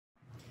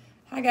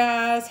Hi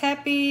guys,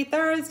 happy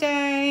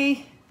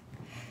Thursday.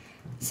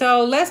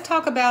 So let's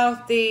talk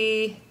about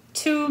the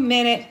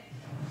 2-minute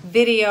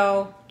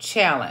video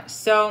challenge.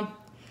 So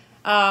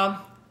I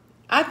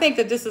think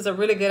that this is a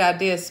really good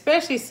idea,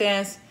 especially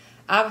since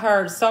I've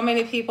heard so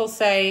many people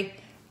say,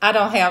 I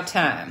don't have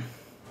time.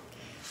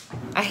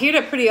 I hear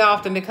that pretty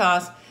often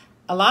because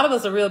a lot of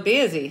us are real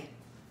busy.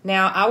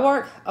 Now, I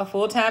work a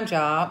full-time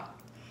job.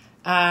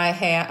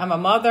 I'm a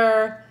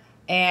mother,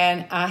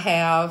 and I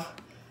have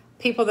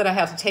people that I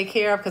have to take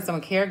care of because I'm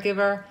a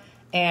caregiver,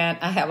 and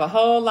I have a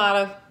whole lot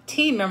of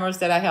team members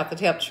that I have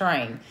to help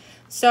train.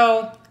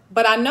 So,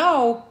 but I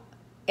know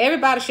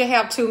everybody should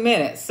have 2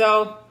 minutes.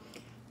 So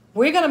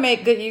we're going to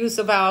make good use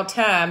of our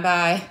time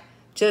by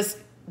just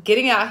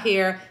getting out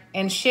here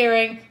and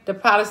sharing the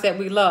products that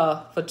we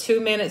love for 2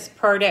 minutes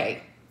per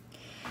day.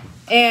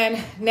 And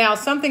now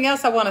something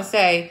else I want to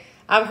say,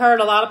 I've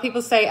heard a lot of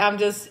people say I'm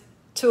just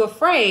too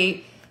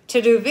afraid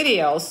to do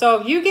videos.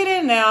 So if you get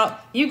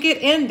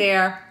in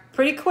there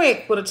pretty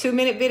quick with a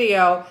 2-minute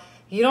video.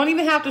 You don't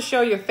even have to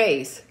show your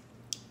face.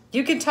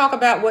 You can talk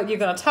about what you're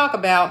going to talk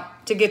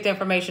about to get the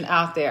information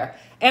out there.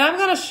 And I'm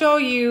going to show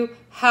you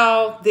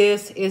how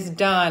this is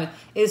done.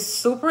 It's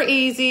super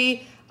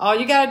easy. All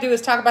you got to do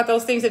is talk about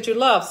those things that you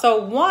love.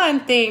 So one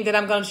thing that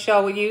I'm going to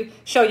show you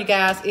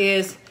guys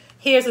is,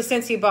 here's a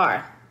Scentsy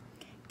bar.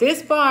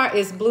 This bar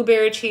is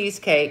blueberry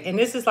cheesecake, and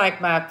this is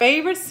like my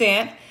favorite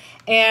scent.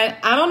 And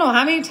I don't know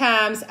how many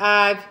times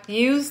I've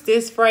used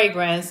this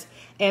fragrance,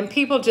 and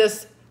people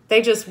just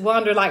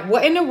wonder, like,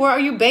 what in the world are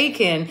you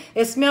baking?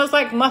 It smells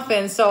like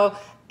muffins. So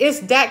it's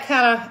that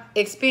kind of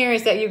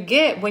experience that you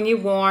get when you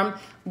warm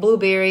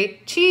blueberry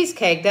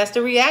cheesecake. That's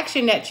the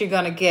reaction that you're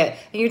going to get.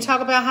 And you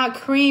talk about how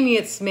creamy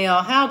it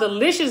smells, how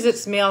delicious it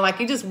smells, like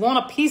you just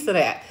want a piece of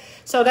that.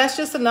 So that's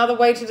just another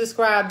way to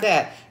describe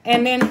that.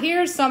 And then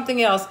here's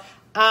something else.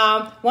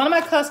 One of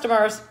my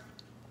customers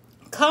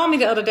called me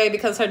the other day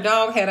because her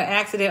dog had an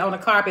accident on the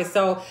carpet.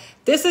 So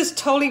this is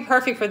totally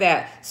perfect for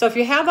that. So if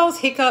you have those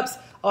hiccups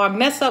or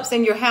mess ups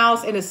in your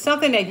house and it's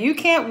something that you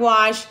can't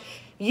wash,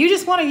 you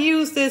just want to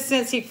use this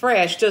Scentsy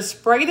Fresh. Just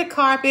spray the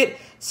carpet,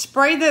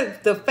 spray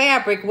the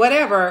fabric,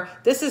 whatever.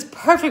 This is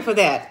perfect for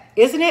that,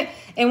 isn't it?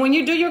 And when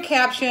you do your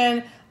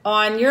caption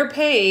on your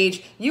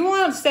page, you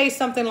want to say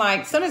something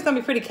like, something's going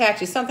to be pretty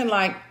catchy, something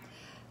like,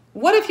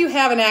 what if you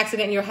have an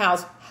accident in your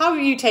house? How will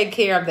you take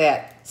care of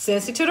that?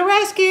 Scentsy to the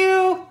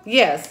rescue.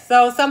 Yes,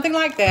 so something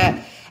like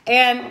that.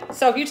 And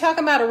so if you're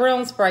talking about a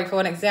room spray, for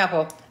an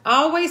example, I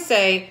always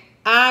say,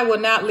 I will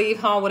not leave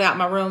home without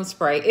my room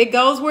spray. It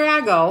goes where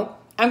I go.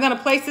 I'm going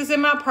to place this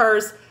in my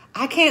purse.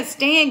 I can't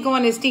stand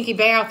going in stinky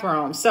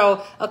bathroom.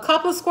 So a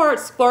couple of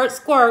squirts,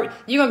 squirt,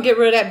 you're going to get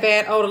rid of that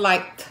bad odor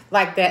like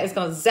that. It's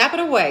going to zap it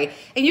away.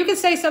 And you can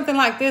say something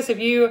like this if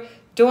you're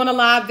doing a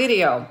live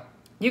video.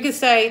 You can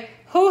say,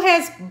 who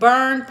has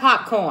burned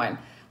popcorn?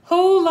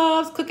 Who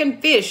loves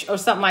cooking fish, or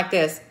something like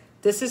this?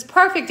 This is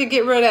perfect to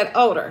get rid of that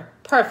odor.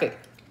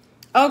 Perfect.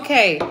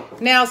 Okay,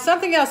 now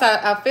something else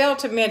I failed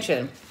to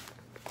mention.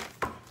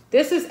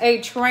 This is a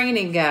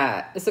training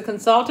guide. It's a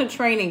consultant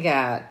training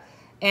guide.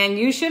 And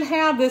you should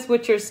have this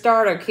with your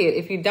starter kit.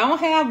 If you don't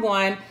have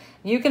one,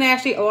 you can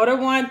actually order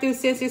one through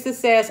Scentsy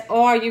Success,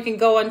 or you can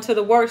go into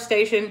the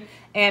workstation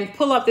and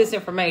pull up this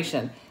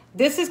information.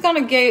 This is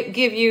going to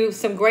give you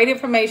some great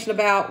information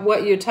about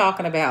what you're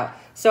talking about.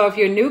 So if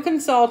you're a new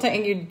consultant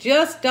and you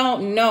just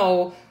don't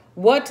know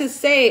what to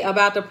say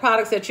about the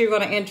products that you're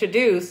going to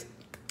introduce,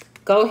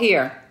 go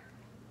here.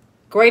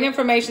 Great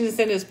information is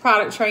in this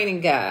product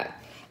training guide.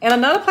 And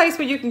another place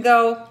where you can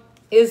go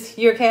is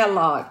your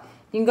catalog.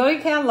 You can go to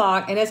your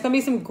catalog, and there's going to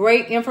be some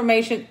great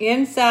information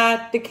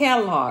inside the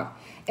catalog.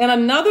 And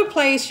another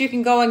place you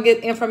can go and get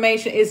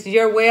information is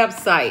your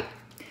website.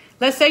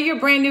 Let's say you're a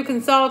brand new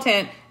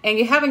consultant and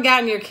you haven't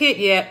gotten your kit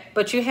yet,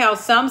 but you have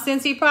some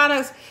Scentsy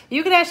products.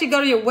 You can actually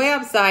go to your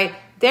website.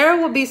 There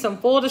will be some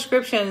full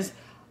descriptions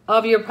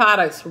of your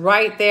products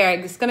right there.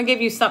 It's going to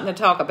give you something to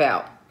talk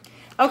about.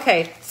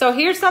 Okay, so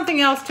here's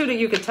something else too that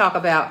you could talk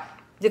about.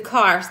 The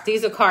cars,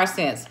 these are car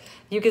scents.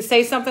 You could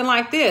say something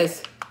like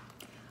this.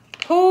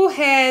 Who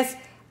has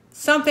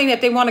something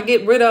that they want to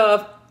get rid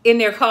of in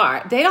their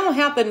car? They don't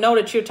have to know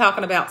that you're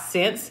talking about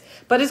scents,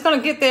 but it's going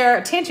to get their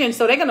attention,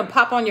 so they're going to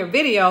pop on your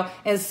video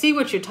and see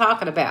what you're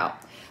talking about.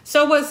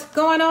 So what's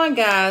going on,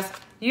 guys,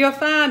 you'll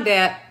find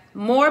that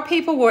more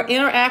people will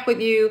interact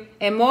with you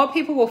and more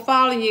people will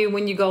follow you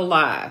when you go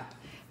live.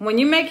 When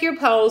you make your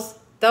posts,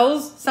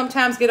 those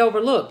sometimes get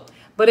overlooked.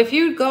 But if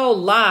you go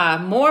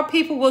live, more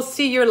people will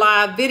see your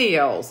live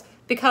videos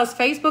because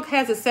Facebook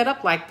has it set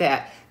up like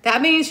that.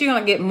 That means you're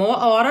going to get more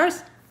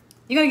orders.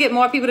 You're going to get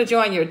more people to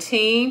join your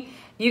team.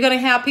 You're going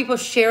to have people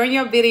sharing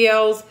your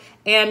videos,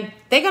 and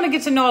they're going to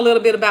get to know a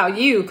little bit about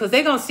you because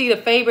they're going to see the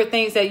favorite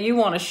things that you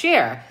want to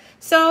share.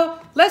 So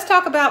let's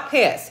talk about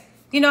pets.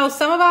 You know,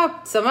 some of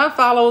our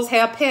followers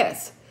have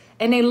pets,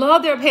 and they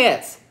love their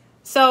pets.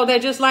 So they're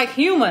just like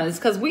humans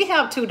because we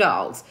have 2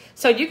 dogs.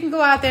 So you can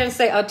go out there and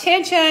say,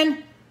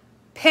 attention,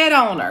 pet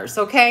owners,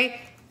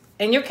 okay,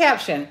 in your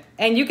caption.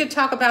 And you can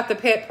talk about the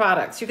pet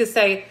products. You can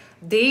say,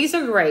 these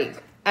are great.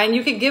 And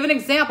you can give an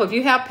example. If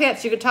you have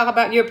pets, you can talk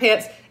about your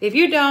pets. If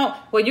you don't,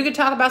 well, you can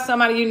talk about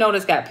somebody you know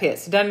that's got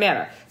pets. It doesn't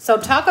matter. So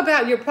talk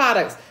about your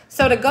products.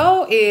 So the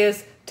goal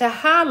is to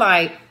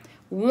highlight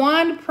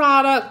one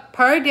product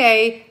per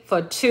day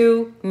for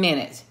 2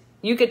 minutes.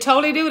 You could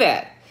totally do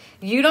that.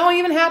 You don't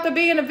even have to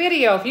be in a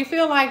video. If you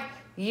feel like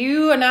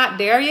you are not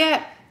there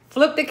yet,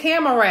 flip the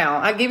camera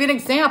around. I'll give you an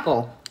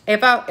example.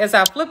 As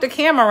I flip the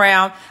camera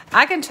around,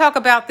 I can talk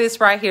about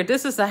this right here.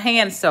 This is a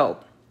hand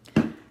soap.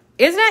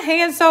 Isn't that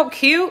hand soap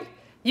cute?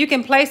 You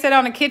can place it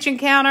on the kitchen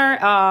counter,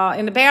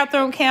 in the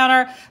bathroom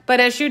counter. But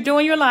as you're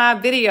doing your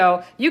live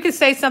video, you can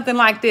say something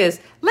like this.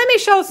 Let me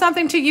show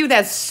something to you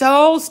that's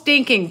so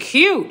stinking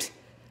cute.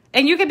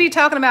 And you could be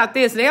talking about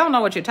this. They don't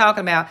know what you're talking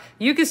about.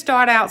 You can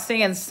start out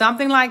saying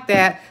something like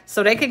that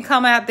so they can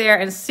come out there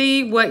and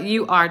see what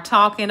you are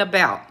talking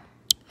about.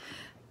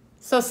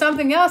 So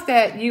something else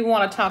that you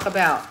want to talk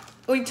about.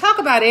 Well, you talk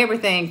about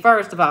everything,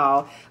 first of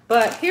all.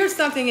 But here's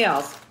something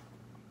else.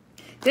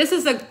 This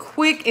is a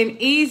quick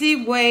and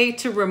easy way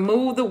to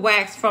remove the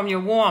wax from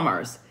your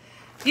warmers.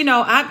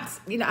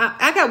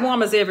 I got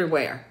warmers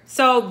everywhere.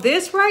 So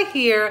this right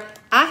here,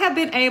 I have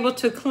been able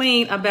to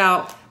clean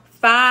about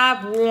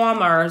 5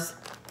 warmers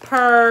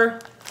per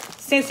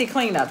Scentsy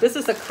cleanup. This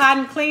is a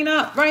cotton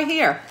cleanup right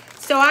here.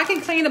 So I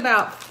can clean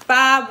about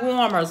 5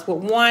 warmers with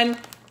one,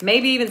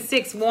 maybe even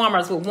 6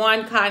 warmers with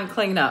one cotton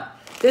cleanup.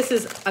 This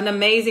is an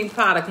amazing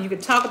product. You can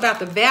talk about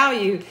the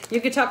value. You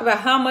can talk about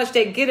how much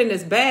they get in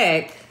this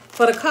bag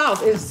for the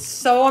cost. It's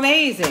so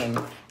amazing.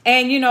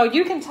 And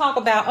you can talk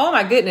about, oh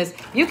my goodness,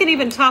 you can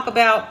even talk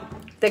about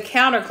the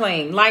counter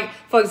clean. Like,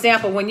 for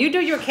example, when you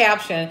do your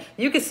caption,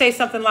 you could say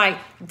something like,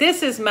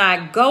 this is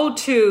my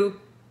go-to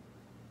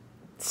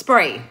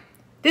spray.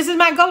 This is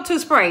my go-to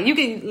spray. You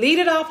can lead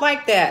it off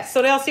like that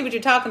so they'll see what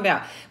you're talking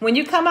about. When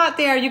you come out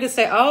there, you can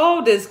say,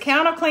 oh, this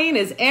counter clean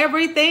is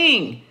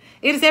everything.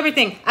 It is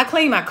everything. I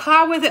clean my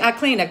car with it. I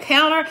clean the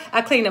counter.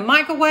 I clean the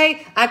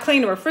microwave. I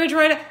clean the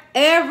refrigerator.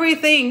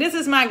 Everything. This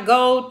is my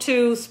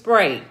go-to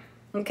spray.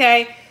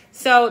 Okay?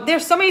 So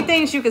there's so many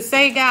things you could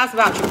say, guys,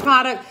 about your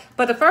product.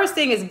 But the first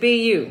thing is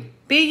be you.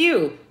 Be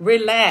you.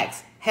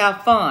 Relax.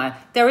 Have fun.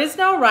 There is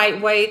no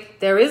right way.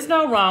 There is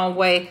no wrong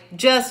way.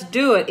 Just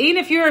do it. Even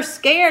if you're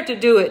scared to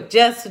do it,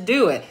 just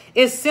do it.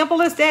 It's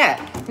simple as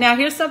that. Now,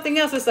 here's something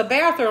else. It's a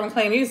bathroom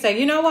cleaner. You can say,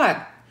 you know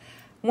what?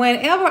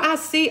 Whenever I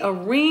see a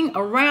ring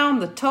around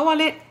the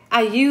toilet,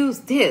 I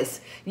use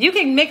this. You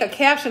can make a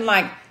caption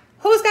like,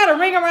 who's got a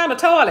ring around the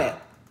toilet?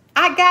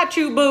 I got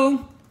you,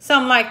 boo.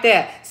 Something like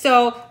that.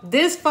 So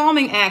this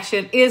foaming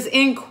action is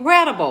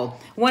incredible.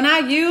 When I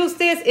use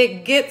this,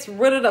 it gets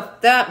rid of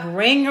that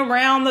ring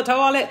around the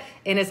toilet,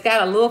 and it's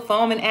got a little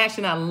foaming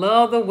action. I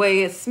love the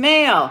way it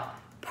smells.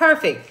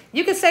 Perfect.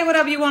 You can say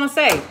whatever you want to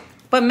say,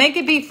 but make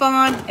it be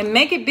fun and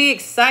make it be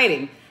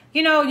exciting.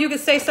 You could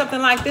say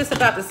something like this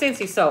about the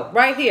Scentsy soap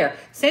right here.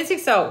 Scentsy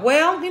soap.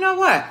 Well, you know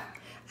what?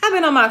 I've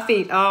been on my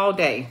feet all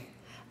day,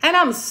 and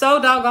I'm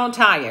so doggone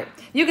tired.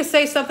 You could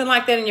say something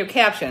like that in your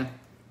caption.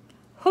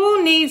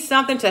 Who needs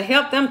something to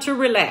help them to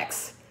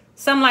relax?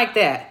 Something like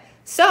that.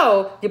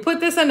 So you put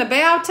this in the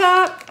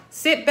bathtub,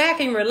 sit back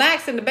and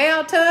relax in the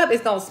bathtub.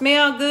 It's going to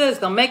smell good. It's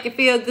going to make you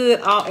feel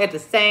good all at the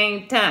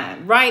same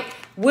time, right?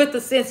 With the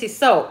Scentsy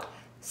soap.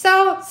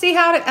 So see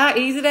how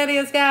easy that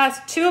is, guys?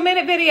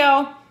 2-minute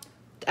video.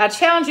 I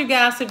challenge you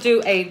guys to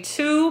do a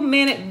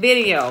 2-minute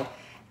video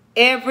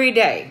every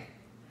day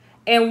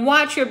and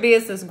watch your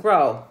business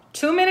grow.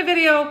 2-minute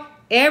video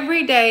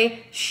every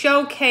day.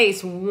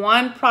 Showcase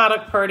one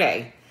product per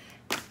day.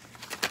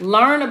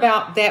 Learn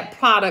about that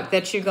product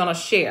that you're going to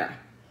share.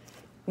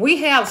 We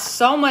have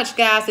so much,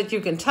 guys, that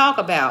you can talk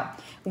about.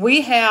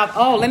 We have,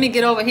 oh, let me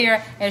get over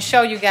here and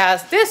show you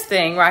guys this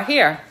thing right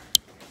here.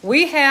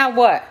 We have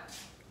what?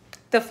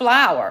 The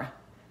flower.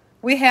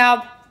 We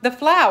have the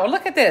flower.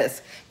 Look at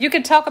this. You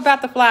can talk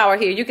about the flower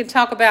here. You can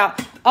talk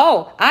about,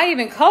 oh, I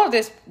even colored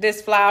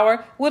this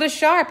flower with a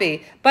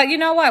Sharpie. But you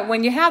know what?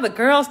 When you have the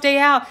girls' day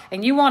out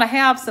and you want to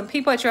have some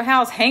people at your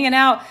house hanging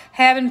out,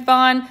 having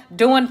fun,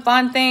 doing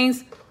fun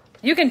things,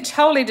 you can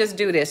totally just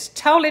do this.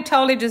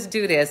 Totally just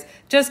do this.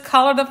 Just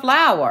color the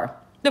flower.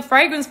 The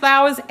fragrance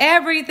flower is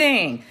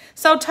everything.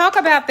 So talk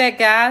about that,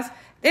 guys.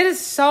 It is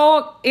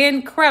so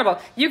incredible.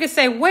 You can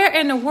say, where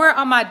in the world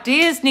are my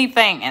Disney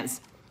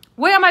fans?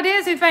 Where are my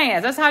Disney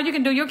fans? That's how you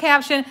can do your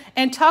caption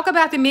and talk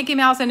about the Mickey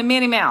Mouse and the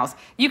Minnie Mouse.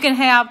 You can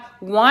have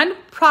one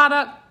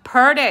product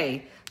per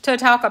day to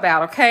talk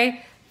about,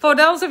 okay? For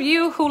those of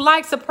you who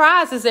like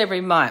surprises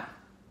every month,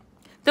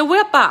 the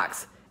whip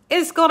box.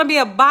 It's going to be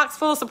a box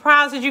full of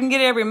surprises. You can get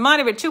it every month,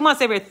 every 2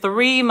 months, every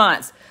 3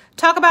 months.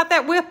 Talk about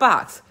that whip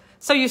box.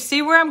 So you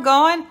see where I'm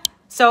going?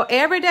 So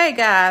every day,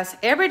 guys,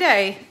 every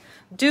day,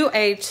 do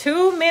a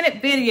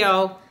 2-minute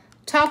video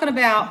talking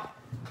about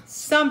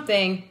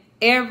something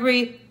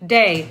every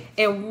day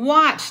and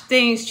watch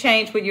things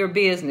change with your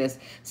business.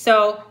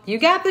 So you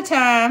got the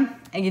time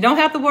and you don't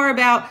have to worry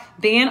about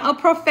being a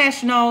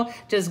professional.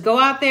 Just go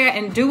out there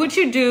and do what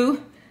you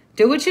do.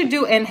 Do what you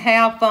do and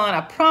have fun.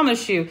 I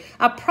promise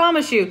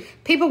you,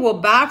 people will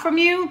buy from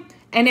you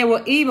And they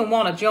will even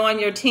want to join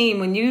your team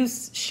when you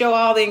show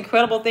all the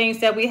incredible things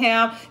that we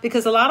have,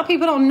 because a lot of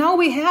people don't know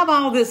we have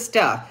all this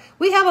stuff.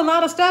 We have a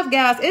lot of stuff,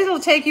 guys. It'll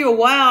take you a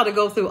while to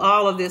go through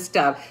all of this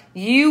stuff.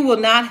 You will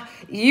not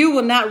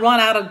run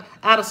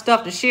out of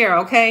stuff to share,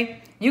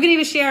 okay? You can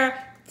even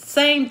share the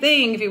same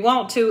thing if you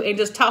want to, and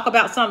just talk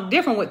about something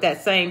different with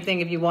that same thing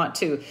if you want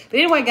to. But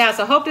anyway, guys,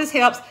 I hope this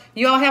helps.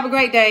 You all have a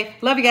great day.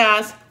 Love you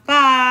guys.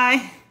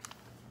 Bye.